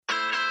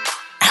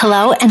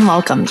Hello and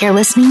welcome. You're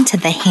listening to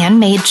the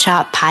Handmade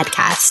Shop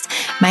podcast.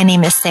 My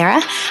name is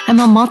Sarah. I'm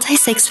a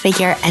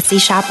multi-six-figure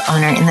Etsy shop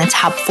owner in the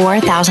top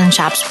 4,000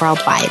 shops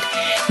worldwide.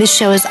 This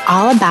show is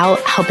all about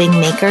helping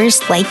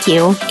makers like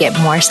you get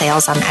more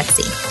sales on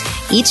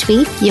Etsy. Each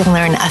week, you'll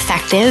learn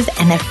effective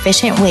and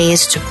efficient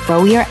ways to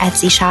grow your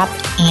Etsy shop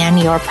and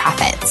your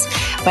profits,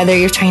 whether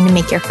you're trying to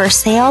make your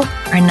first sale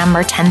or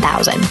number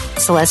 10,000.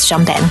 So let's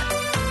jump in.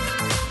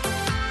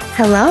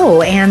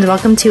 Hello, and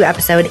welcome to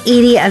episode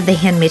 80 of the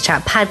Handmade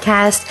Shop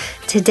podcast.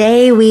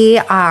 Today, we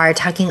are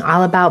talking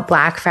all about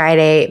Black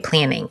Friday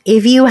planning.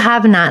 If you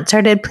have not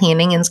started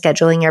planning and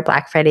scheduling your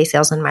Black Friday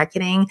sales and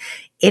marketing,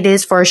 it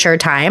is for sure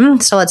time.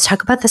 So let's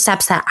talk about the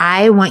steps that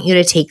I want you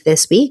to take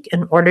this week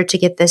in order to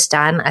get this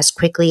done as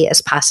quickly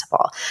as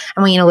possible. I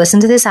want you to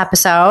listen to this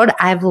episode.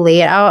 I've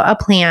laid out a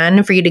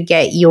plan for you to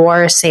get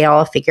your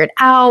sale figured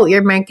out,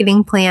 your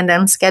marketing planned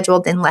and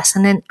scheduled in less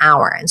than an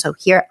hour. And so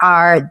here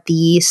are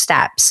the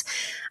steps.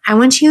 I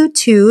want you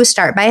to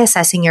start by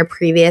assessing your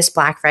previous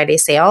Black Friday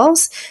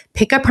sales,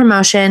 pick a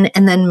promotion,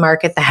 and then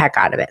market the heck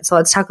out of it. So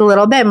let's talk a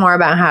little bit more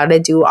about how to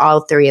do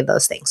all three of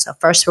those things. So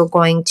first, we're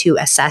going to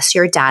assess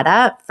your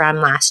data from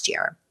last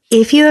year.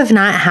 If you have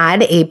not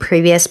had a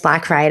previous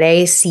Black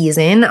Friday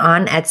season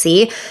on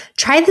Etsy,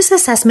 try this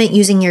assessment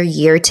using your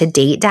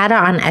year-to-date data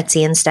on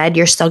Etsy instead.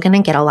 You're still going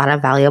to get a lot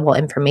of valuable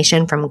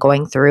information from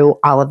going through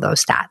all of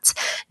those stats.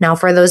 Now,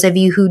 for those of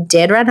you who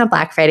did run a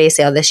Black Friday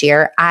sale this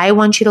year, I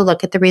want you to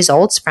look at the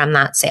results from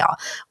that sale.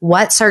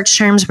 What search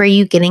terms were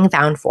you getting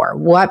found for?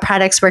 What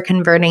products were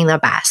converting the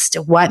best?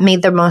 What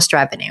made the most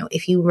revenue?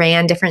 If you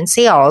ran different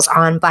sales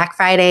on Black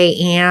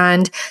Friday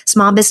and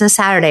Small Business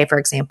Saturday, for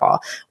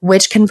example,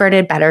 which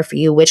converted better for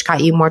you, which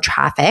got you more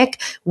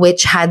traffic,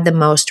 which had the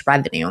most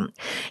revenue.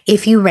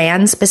 If you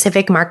ran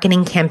specific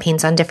marketing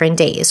campaigns on different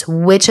days,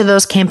 which of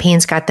those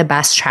campaigns got the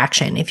best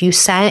traction? If you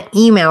sent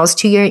emails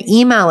to your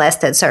email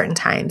list at certain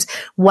times,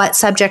 what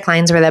subject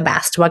lines were the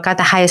best? What got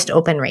the highest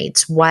open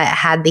rates? What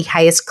had the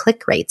highest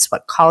click rates?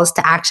 What calls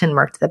to action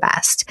worked the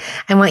best?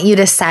 I want you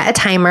to set a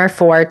timer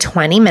for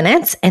 20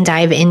 minutes and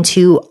dive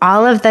into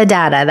all of the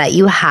data that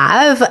you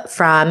have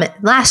from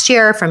last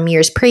year, from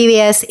years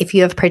previous, if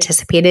you have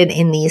participated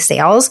in these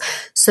sales,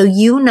 so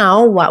you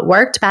know what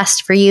worked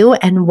best for you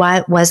and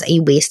what was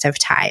a waste of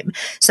time.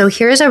 So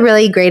here's a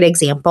really great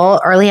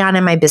example early on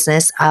in my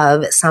business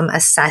of some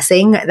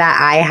assessing that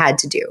I had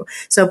to do.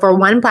 So for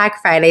one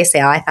Black Friday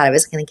sale, I thought I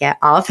was going to get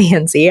all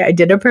fancy. I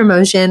did a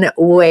promotion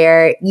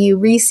where you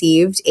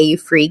received a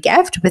free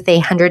gift with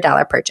a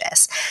 $100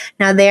 purchase.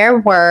 Now, there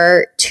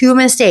were two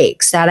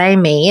mistakes that I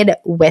made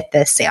with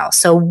this sale.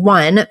 So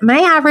one, my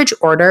average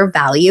order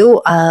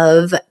value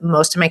of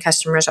most of my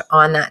customers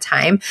on that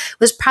time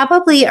was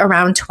probably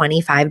around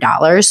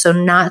 $25. So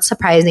not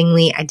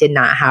surprisingly, I did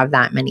not have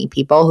that many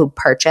people who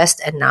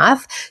purchased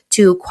enough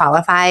to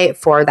qualify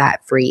for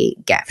that free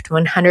gift.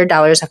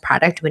 $100 of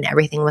product when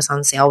everything was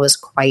on sale was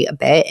quite a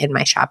bit in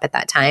my shop at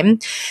that time.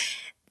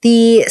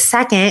 The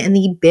second and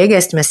the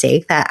biggest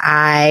mistake that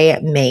I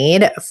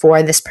made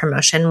for this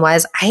promotion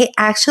was I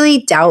actually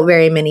doubt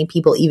very many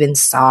people even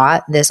saw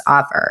this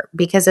offer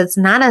because it's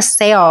not a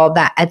sale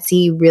that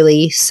Etsy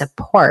really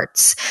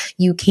supports.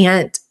 You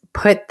can't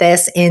put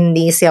this in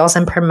the sales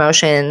and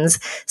promotions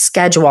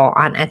schedule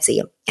on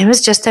Etsy. It was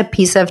just a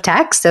piece of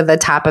text at the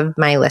top of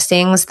my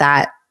listings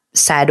that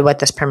said what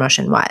this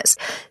promotion was.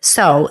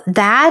 So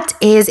that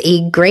is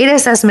a great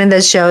assessment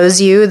that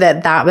shows you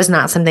that that was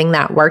not something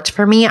that worked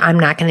for me. I'm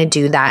not going to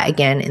do that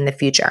again in the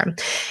future.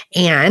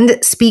 And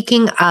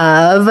speaking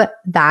of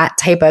that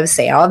type of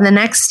sale, the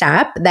next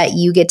step that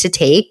you get to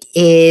take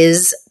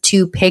is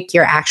to pick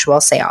your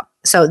actual sale.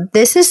 So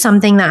this is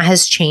something that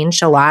has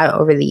changed a lot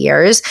over the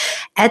years.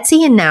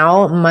 Etsy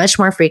now much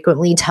more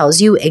frequently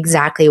tells you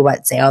exactly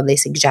what sale they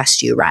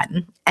suggest you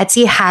run.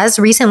 Etsy has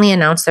recently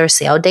announced their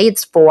sale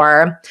dates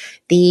for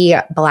the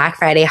Black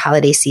Friday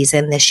holiday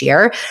season this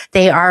year.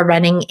 They are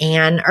running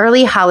an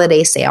early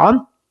holiday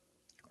sale.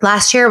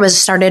 Last year was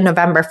started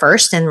November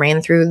 1st and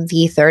ran through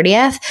the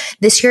 30th.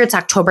 This year it's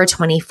October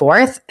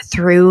 24th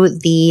through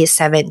the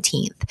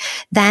 17th.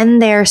 Then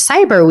their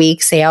Cyber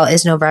Week sale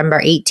is November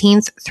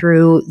 18th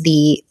through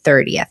the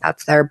 30th.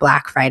 That's their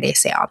Black Friday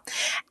sale.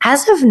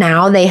 As of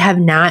now, they have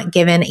not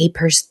given a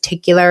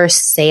particular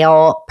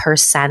sale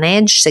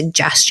percentage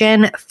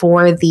suggestion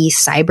for the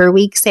Cyber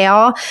Week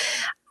sale.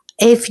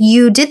 If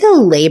you did the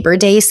Labor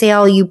Day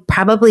sale, you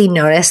probably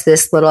noticed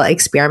this little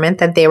experiment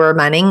that they were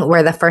running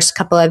where the first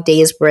couple of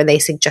days where they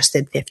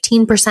suggested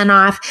 15%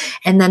 off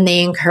and then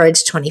they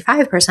encouraged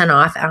 25%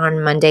 off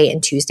on Monday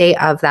and Tuesday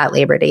of that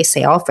Labor Day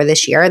sale for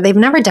this year. They've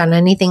never done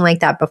anything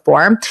like that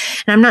before. And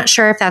I'm not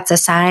sure if that's a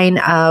sign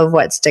of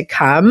what's to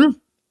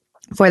come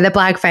for the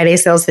Black Friday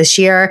sales this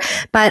year,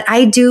 but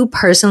I do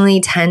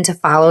personally tend to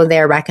follow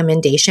their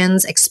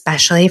recommendations,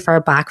 especially for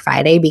Black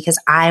Friday, because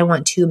I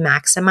want to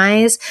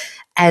maximize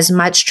as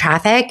much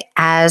traffic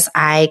as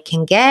I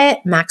can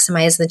get,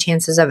 maximize the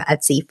chances of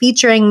Etsy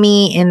featuring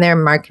me in their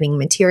marketing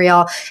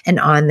material and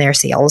on their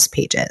sales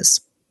pages.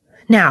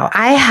 Now,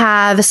 I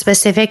have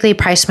specifically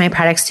priced my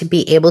products to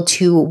be able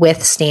to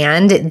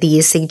withstand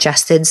these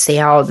suggested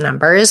sale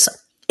numbers.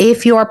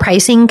 If your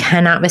pricing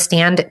cannot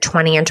withstand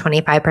 20 or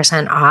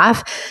 25%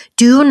 off,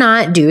 do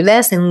not do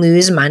this and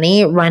lose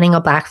money running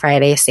a Black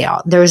Friday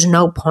sale. There's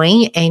no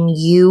point in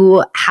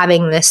you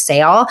having this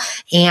sale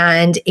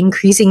and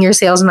increasing your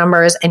sales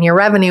numbers and your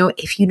revenue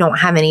if you don't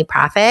have any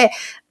profit.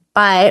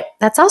 But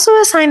that's also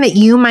a sign that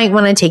you might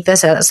want to take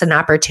this as an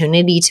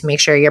opportunity to make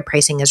sure your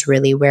pricing is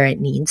really where it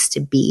needs to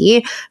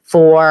be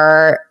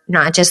for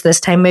not just this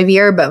time of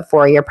year, but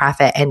for your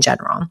profit in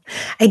general.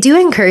 I do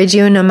encourage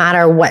you, no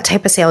matter what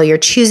type of sale you're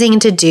choosing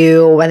to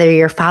do, whether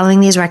you're following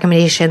these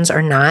recommendations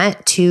or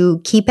not,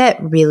 to keep it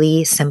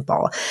really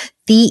simple.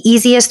 The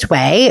easiest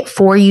way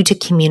for you to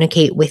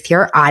communicate with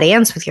your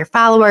audience, with your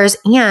followers,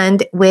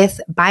 and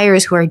with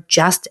buyers who are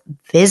just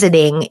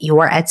visiting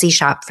your Etsy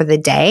shop for the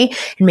day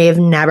and may have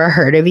never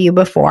heard of you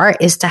before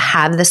is to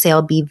have the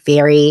sale be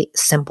very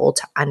simple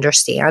to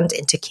understand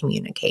and to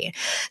communicate.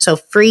 So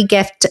free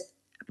gift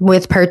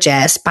with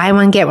purchase, buy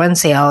one, get one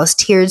sales,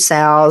 tiered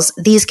sales,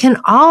 these can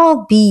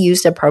all be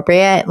used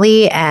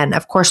appropriately and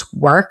of course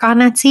work on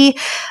Etsy.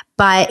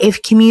 But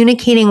if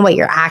communicating what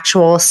your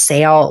actual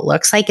sale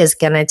looks like is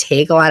going to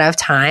take a lot of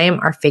time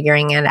or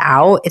figuring it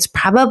out, it's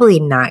probably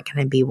not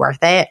going to be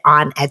worth it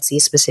on Etsy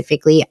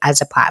specifically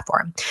as a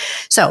platform.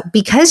 So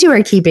because you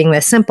are keeping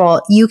this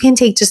simple, you can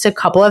take just a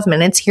couple of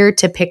minutes here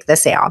to pick the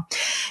sale.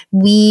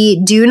 We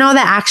do know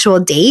the actual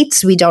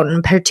dates. We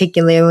don't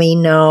particularly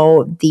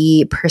know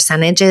the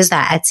percentages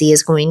that Etsy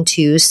is going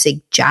to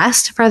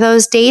suggest for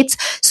those dates.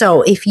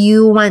 So if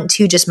you want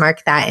to just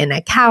mark that in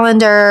a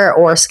calendar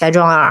or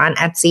schedule it on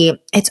Etsy,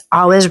 it's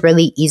always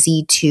really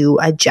easy to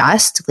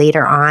adjust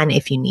later on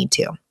if you need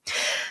to.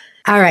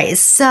 All right,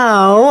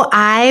 so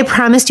I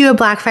promised you a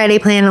Black Friday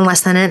plan in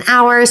less than an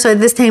hour. So at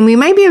this time, we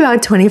might be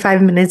about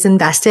 25 minutes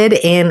invested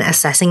in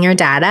assessing your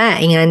data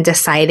and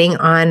deciding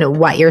on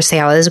what your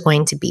sale is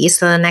going to be.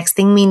 So the next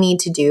thing we need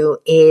to do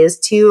is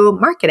to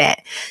market it.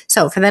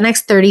 So for the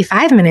next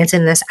 35 minutes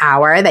in this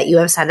hour that you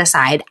have set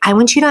aside, I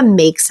want you to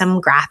make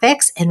some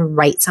graphics and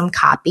write some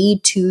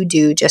copy to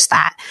do just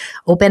that.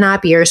 Open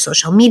up your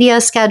social media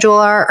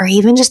scheduler or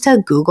even just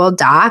a Google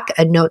Doc,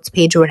 a notes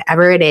page,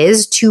 whatever it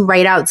is, to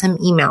write out some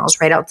emails.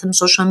 Write out some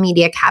social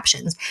media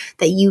captions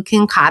that you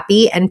can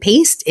copy and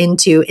paste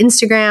into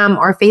Instagram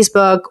or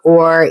Facebook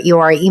or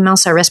your email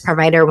service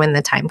provider when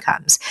the time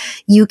comes.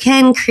 You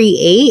can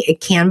create a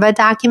Canva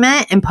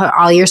document and put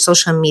all your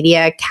social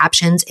media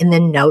captions in the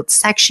notes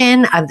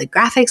section of the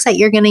graphics that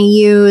you're going to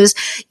use.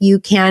 You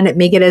can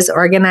make it as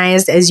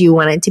organized as you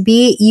want it to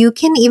be. You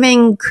can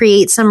even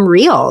create some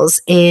reels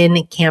in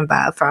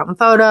Canva from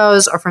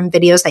photos or from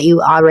videos that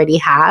you already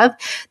have.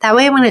 That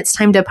way, when it's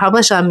time to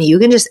publish them, you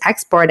can just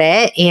export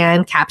it and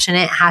caption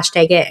it,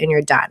 hashtag it, and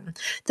you're done.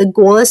 The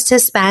goal is to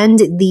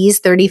spend these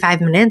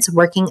 35 minutes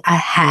working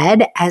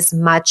ahead as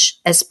much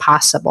as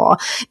possible,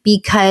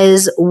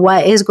 because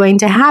what is going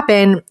to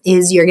happen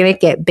is you're going to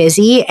get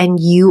busy and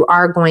you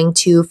are going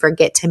to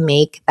forget to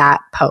make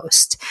that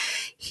post.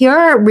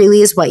 Here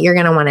really is what you're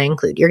going to want to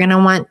include. You're going to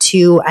want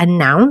to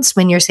announce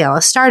when your sale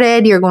has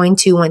started. You're going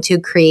to want to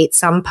create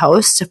some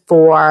posts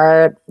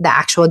for the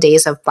actual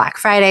days of Black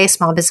Friday,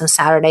 Small Business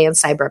Saturday, and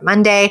Cyber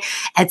Monday.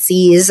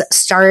 Etsy's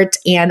start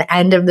and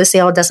end of the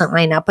sale doesn't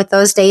line up with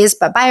those days,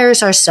 but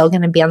buyers are still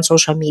going to be on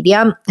social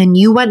media, and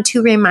you want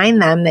to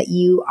remind them that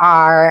you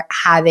are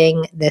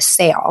having this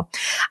sale.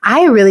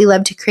 I really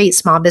love to create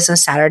Small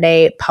Business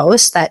Saturday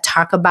posts that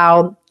talk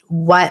about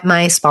what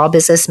my small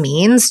business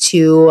means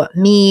to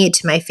me,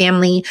 to my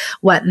family,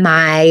 what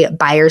my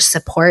buyer's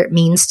support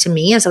means to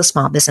me as a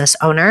small business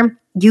owner.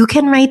 You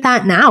can write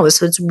that now.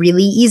 So it's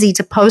really easy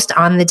to post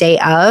on the day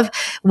of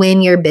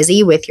when you're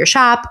busy with your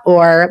shop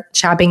or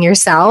shopping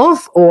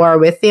yourself or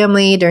with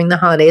family during the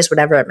holidays,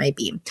 whatever it might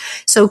be.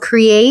 So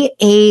create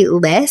a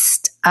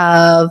list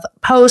of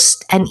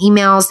posts and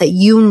emails that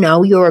you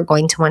know you're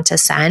going to want to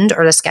send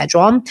or to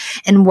schedule,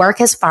 and work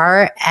as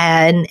far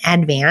in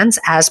advance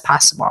as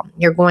possible.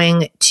 You're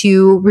going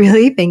to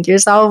really thank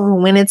yourself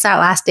when it's that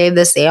last day of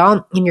the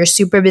sale and you're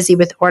super busy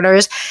with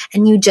orders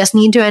and you just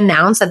need to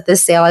announce that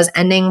this sale is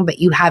ending, but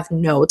you have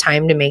no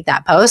time to make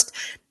that post.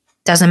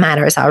 Doesn't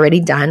matter. It's already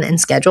done and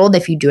scheduled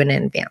if you do it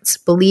in advance.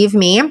 Believe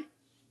me,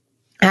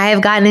 I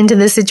have gotten into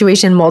this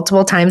situation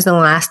multiple times in the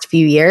last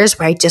few years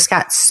where I just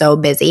got so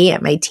busy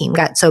and my team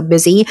got so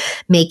busy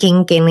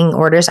getting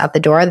orders out the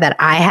door that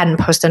I hadn't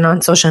posted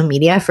on social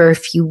media for a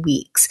few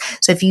weeks.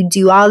 So if you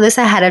do all this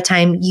ahead of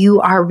time, you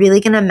are really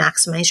going to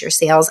maximize your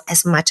sales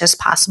as much as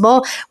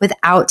possible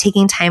without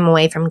taking time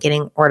away from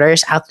getting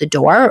orders out the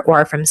door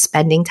or from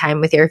spending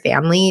time with your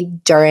family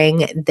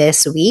during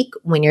this week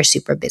when you're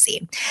super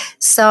busy.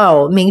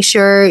 So make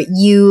sure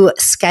you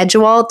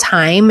schedule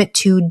time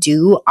to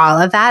do all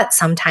of that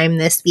sometime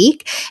this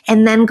week,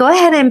 and then go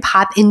ahead and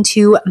pop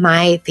into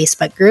my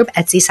Facebook group,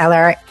 Etsy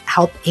Seller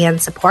Help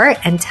and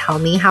Support, and tell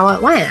me how it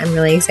went. I'm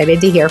really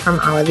excited to hear from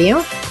all of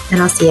you,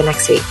 and I'll see you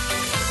next week.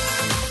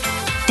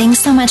 Thanks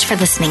so much for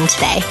listening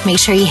today. Make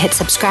sure you hit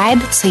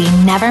subscribe so you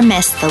never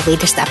miss the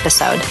latest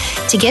episode.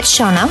 To get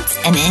show notes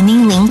and any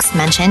links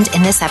mentioned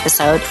in this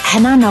episode,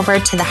 head on over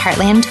to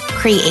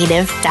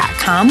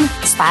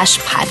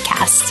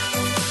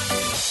theheartlandcreative.com/podcast.